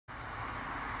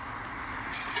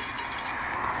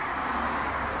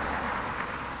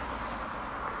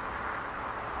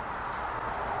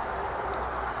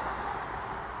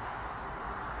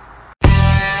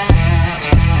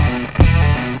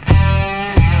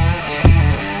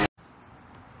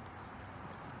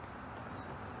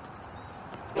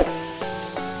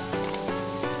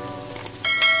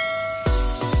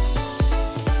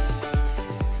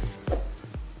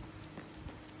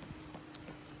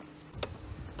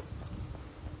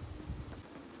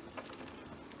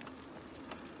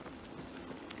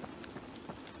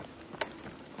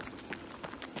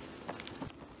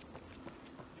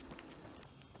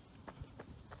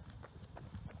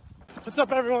What's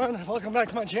up, everyone? Welcome back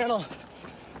to my channel.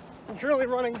 I'm currently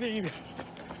running the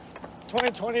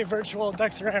 2020 virtual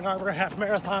Dexter and Arbor half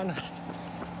marathon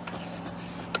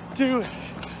due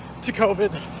to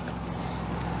COVID.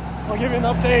 I'll give you an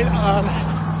update on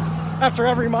after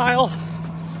every mile.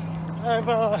 I have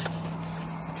a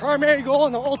primary goal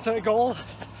and the ultimate goal.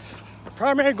 The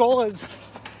primary goal is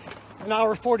an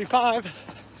hour 45.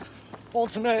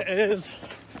 Ultimate is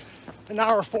an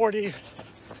hour 40.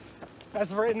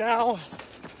 As of right now,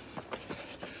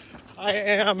 I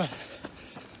am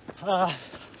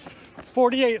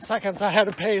 48 seconds ahead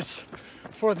of pace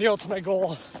for the ultimate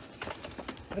goal.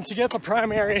 And to get the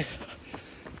primary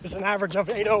is an average of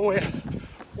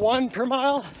 8:01 per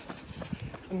mile,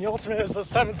 and the ultimate is a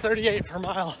 7:38 per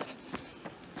mile.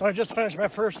 So I just finished my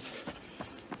first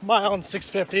mile in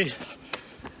 6:50.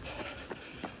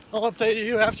 I'll update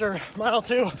you after mile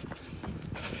 2.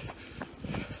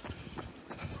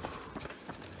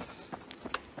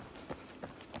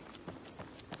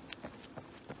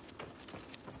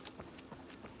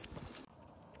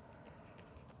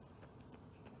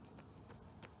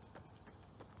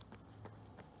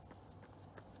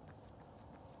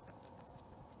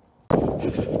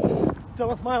 Done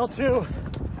with mile 2.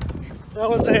 That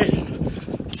was a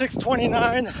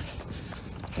 6:29.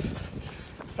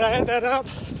 If I add that up,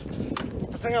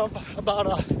 I think I'm about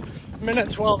a minute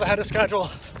 12 ahead of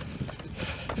schedule.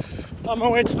 On my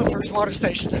way to the first water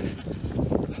station.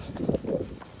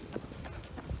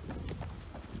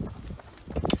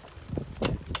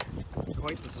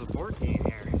 Quite the support team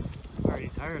here. I'm already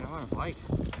tired. I'm on a bike.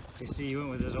 You see, he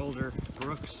went with his older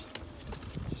Brooks.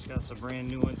 Just got some brand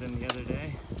new ones in the other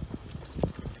day.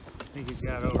 I think he's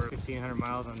got over 1,500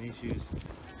 miles on these shoes.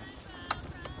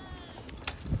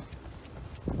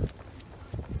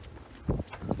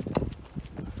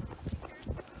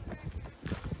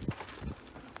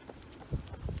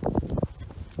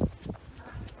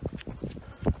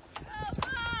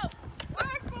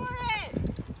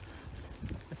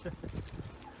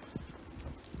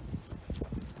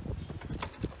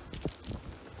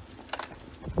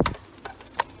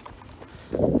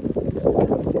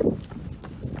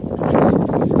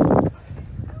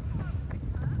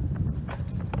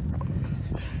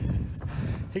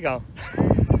 Here you go.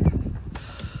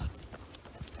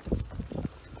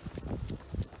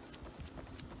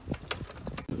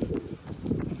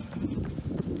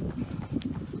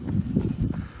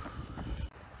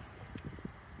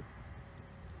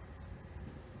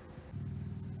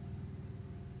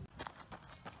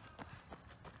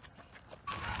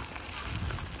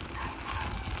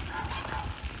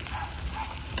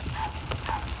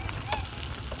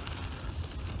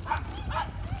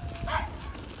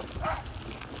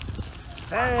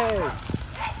 Hey!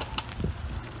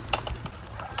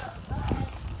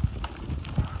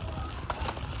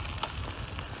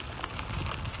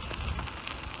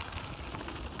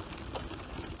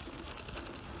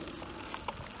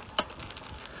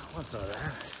 What's all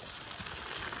that?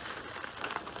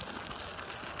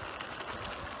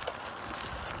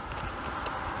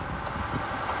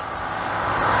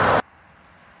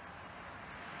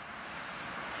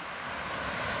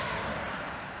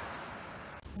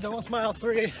 Done with mile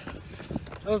 3.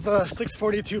 That was a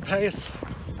 6:42 pace.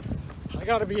 I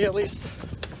gotta be at least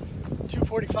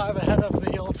 2:45 ahead of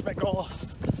the ultimate goal.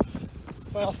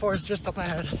 Mile 4 is just up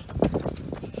ahead.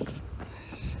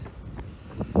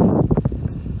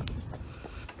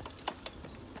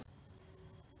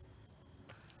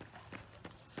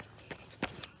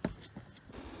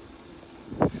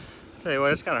 Tell you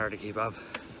what, it's kind of hard to keep up.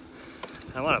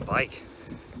 I want a bike.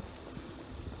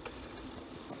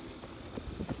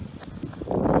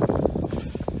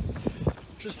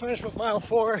 Just finished with mile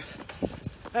 4.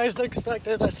 As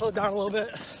expected, I slowed down a little bit.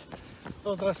 It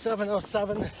was a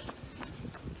 7:07.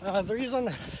 The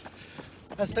reason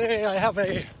I say I have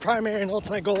a primary and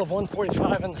ultimate goal of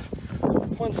 145 and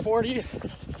 140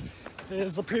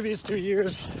 is the previous 2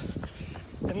 years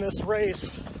in this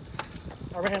race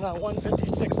I ran a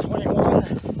 156.21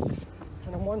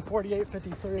 and a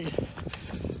 148.53.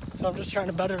 So I'm just trying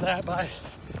to better that by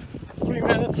 3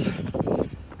 minutes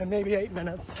and maybe 8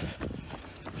 minutes.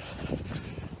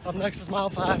 Up next is mile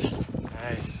 5.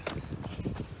 Nice.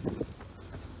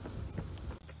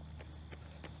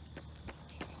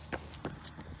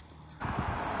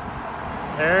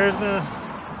 There's the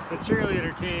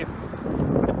cheerleader team.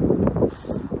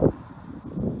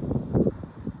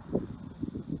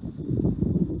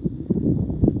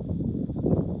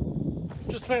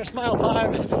 Just finished mile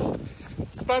 5.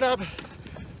 Sped up a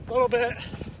little bit.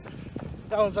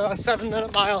 That was a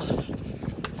 7-minute mile.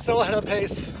 Still ahead of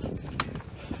pace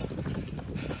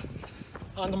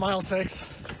on the mile 6.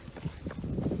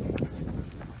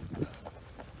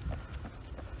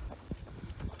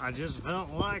 I just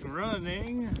felt like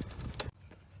running.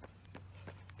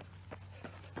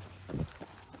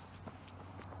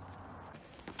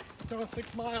 Doing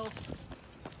 6 miles.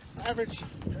 Average,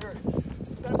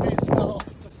 that pace fell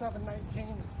to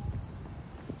 7:19.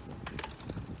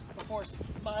 Before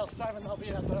mile 7, I'll be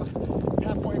at the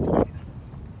halfway point.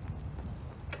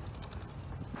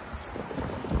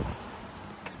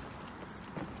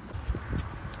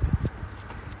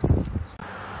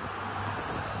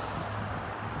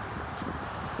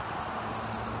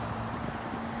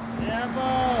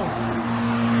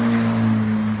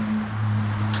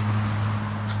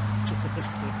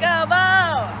 Go, Bo!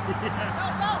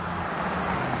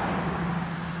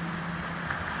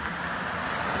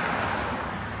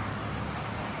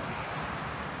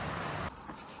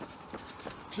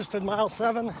 Just at mile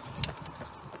 7,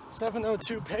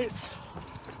 7:02 pace.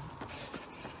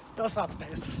 That's not the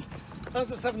pace. That's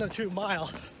a 7:02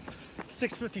 mile,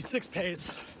 6:56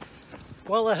 pace.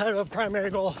 Well ahead of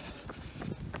primary goal.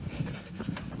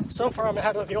 So far, I'm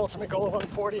ahead of the ultimate goal of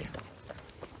 140.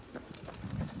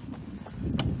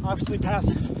 Obviously,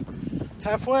 past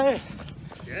halfway.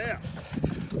 Yeah.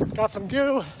 Got some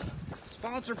goo.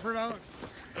 Sponsor product.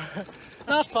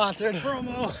 Not sponsored.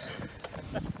 Promo.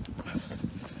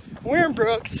 We're in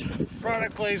Brooks.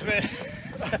 Product placement.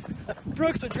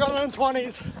 Brooks Adrenaline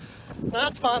 20s.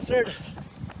 Not sponsored.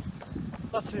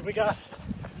 Let's see, we got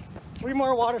 3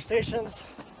 more water stations.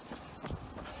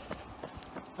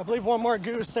 I believe 1 more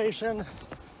goo station.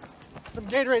 Some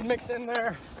Gatorade mixed in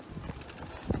there.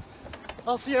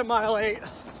 I'll see you at mile 8.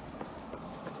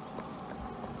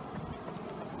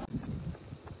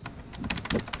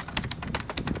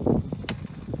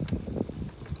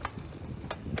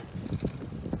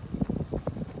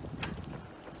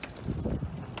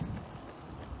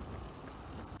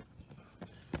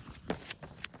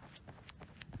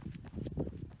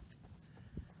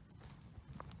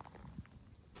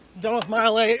 Done with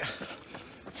mile 8,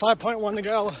 5.1 to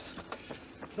go.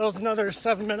 That was another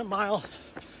 7-minute mile.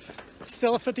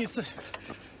 Still a 56,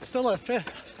 still a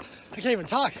fifth, I can't even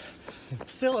talk.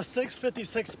 Still a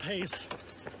 6:56 pace.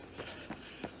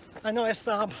 I know I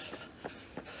stomp.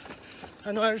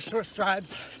 I know I have short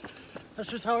strides. That's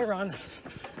just how I run.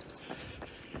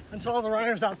 And to all the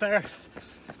runners out there,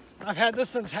 I've had this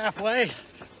since halfway.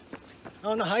 I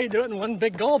don't know how you do it in one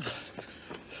big gulp.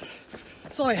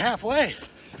 It's only halfway.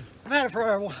 I've had it for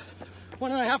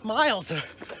 1.5 miles.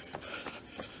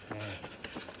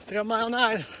 See you at mile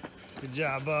 9. Good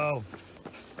job, Bo.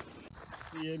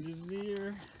 The end is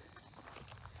near.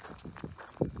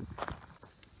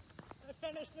 I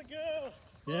finished the goo.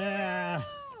 Yeah.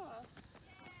 Oh.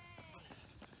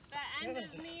 The end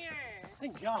is near.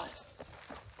 Thank God.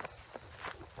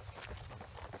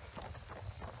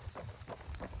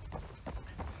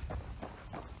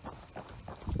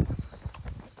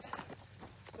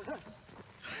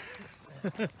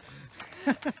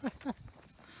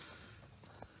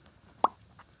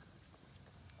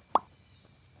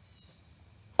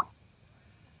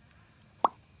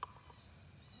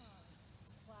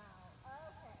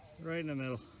 Right in the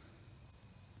middle.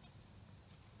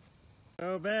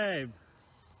 Oh, babe.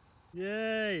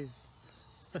 Yay.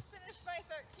 Finished by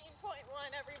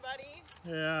 13.1, everybody.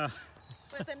 Yeah.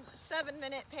 With a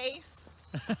 7-minute pace.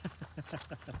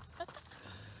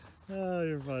 Oh,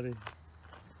 you're funny.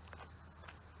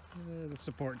 Yeah, the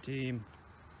support team.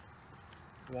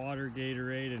 Water,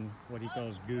 Gatorade, and what he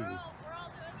calls goo. We're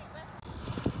all doing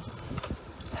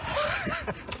it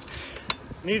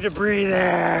with... Need to breathe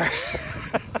there.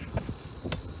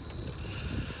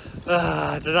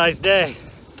 It's a nice day.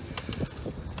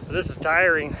 This is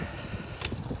tiring.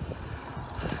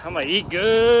 I'm gonna eat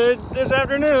good this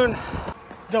afternoon.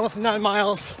 Done with 9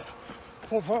 miles,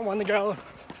 4.1 to go.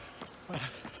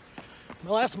 My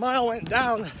last mile went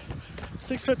down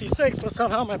 6:56, but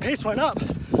somehow my pace went up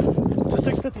to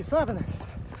 6:57.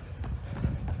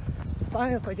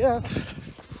 Science, I guess.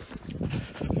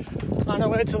 On our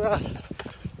way to the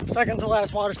second to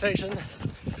last water station.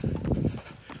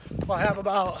 We'll have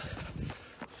about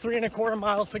 3.25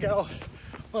 miles to go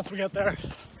once we get there.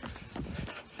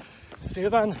 See you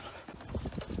then.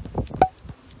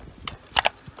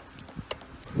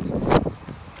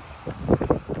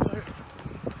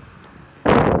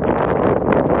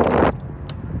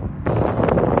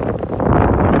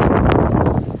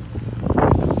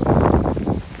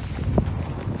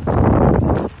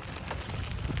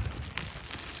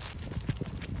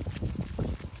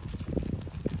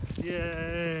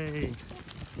 Yay!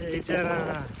 Hey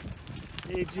Jenna!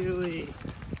 Hey Julie!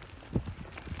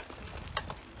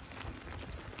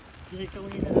 Hey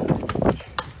Kalina!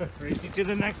 Race you to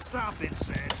the next stop, it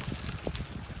said.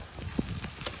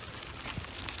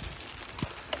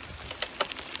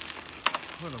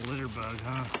 What a litter bug,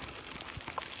 huh?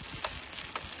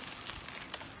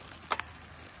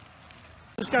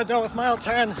 Just got done with mile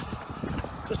 10.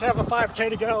 Just have a 5K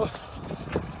to go.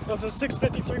 It was a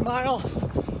 6:53 mile,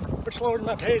 which lowered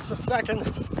my pace a second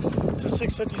to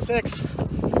 6:56.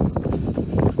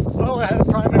 Well ahead of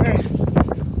primary,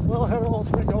 well ahead of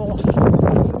ultimate goal.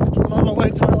 I'm on my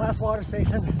way to my last water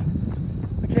station.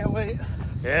 I can't wait.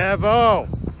 Yeah, Bo!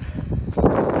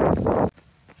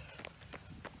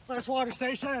 Last water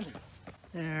station.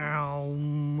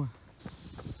 Ow.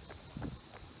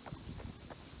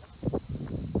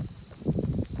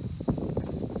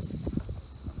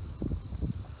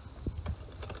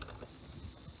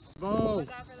 Bo! Watch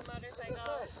out for the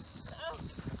motorcycle. Oh,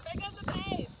 pick up the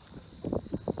pace.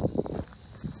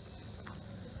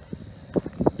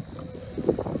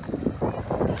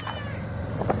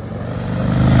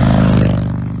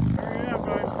 Hurry up,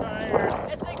 I'm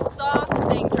tired. It's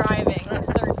exhausting driving this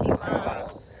 13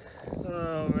 miles.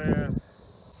 Oh man.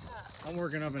 I'm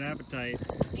working up an appetite.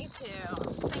 Me too.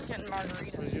 I'm thinking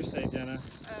margarita. What did you say, Jenna?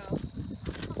 Oh.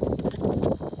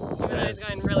 Even though he's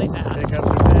going really fast. Pick up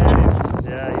the pace.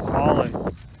 Yeah, he's hauling.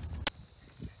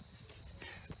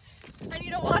 I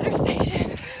need a water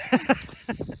station.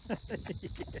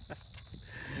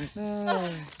 Oh.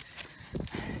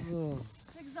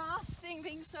 It's exhausting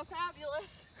being so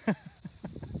fabulous.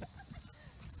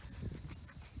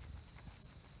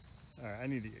 Alright, I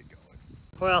need to get going.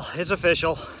 Well, it's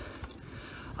official.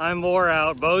 I'm wore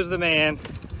out. Bo's the man.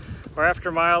 We're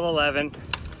after mile 11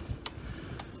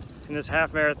 in this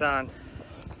half marathon.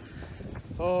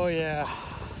 Oh yeah.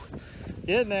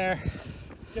 Getting there.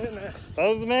 Getting there.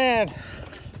 Bo's the man.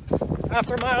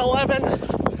 After mile 11,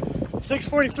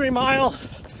 6:43 mile.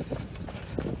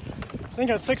 I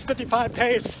think a 6:55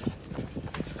 pace.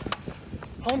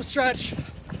 Home stretch.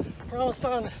 We're almost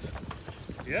done.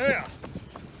 Yeah.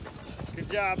 Good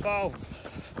job, Bo.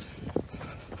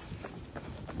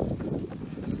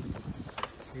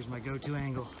 Here's my go-to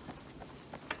angle.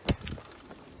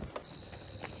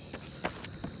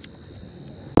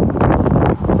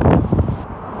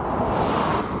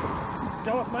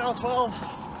 Done with mile 12.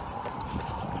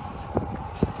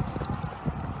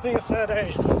 I think it's at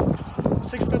a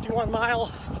 6:51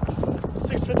 mile,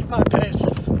 6:55 pace.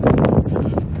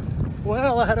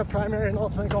 Well ahead of primary and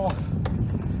ultimate goal.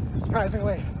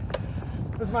 Surprisingly,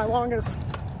 this is my longest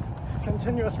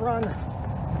continuous run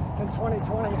in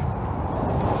 2020.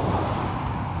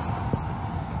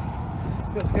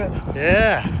 Feels good.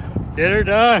 Yeah, get her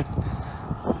done.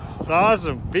 It's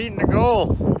awesome. Beating the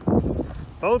goal.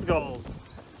 Both goals.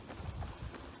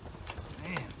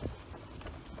 Man.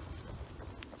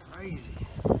 Crazy.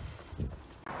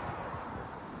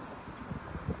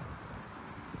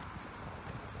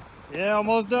 Yeah,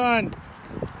 almost done.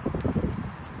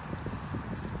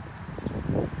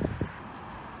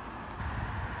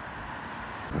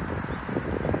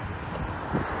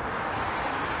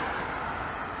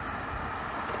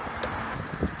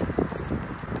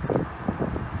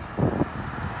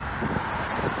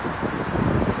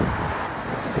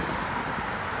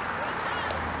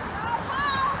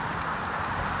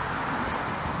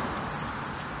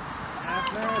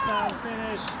 Half marathon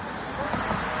finish.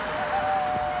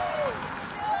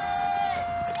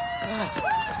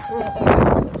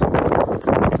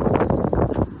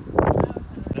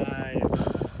 Nice.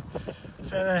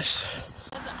 Finished.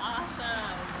 That's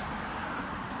awesome.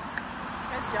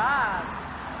 Good job.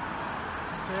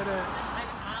 Did it. An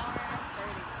hour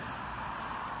 30.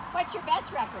 What's your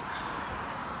best record?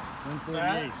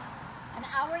 148. An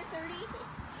hour and 30?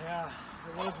 Yeah,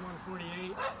 it was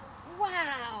 148.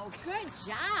 Wow, good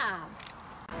job.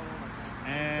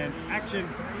 And action.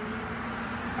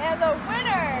 And the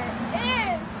winner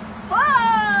is Bo!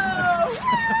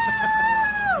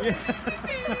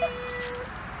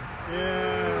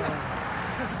 Yeah.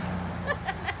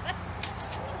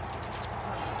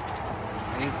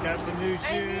 He's got some new shoes.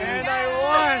 And I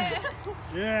won!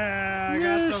 Yeah, I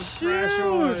got New some fresh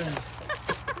ones.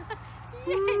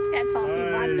 That's all he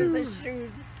wants is Nice. his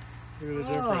shoes. Look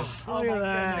at the difference. Look at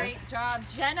that. Great job,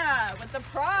 Jenna, with the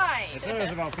prize. It said it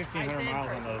was about I 1,500 did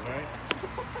miles on for- those, right?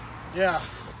 Yeah,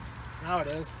 now it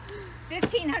is.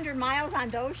 1,500 miles on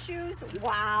those shoes?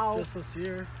 Wow. Just this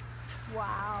year.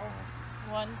 Wow.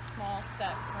 One small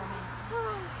step for me.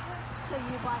 So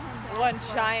you bought him back One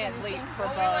for giant finishing? leap for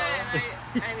Bo.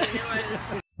 I mean, it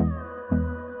was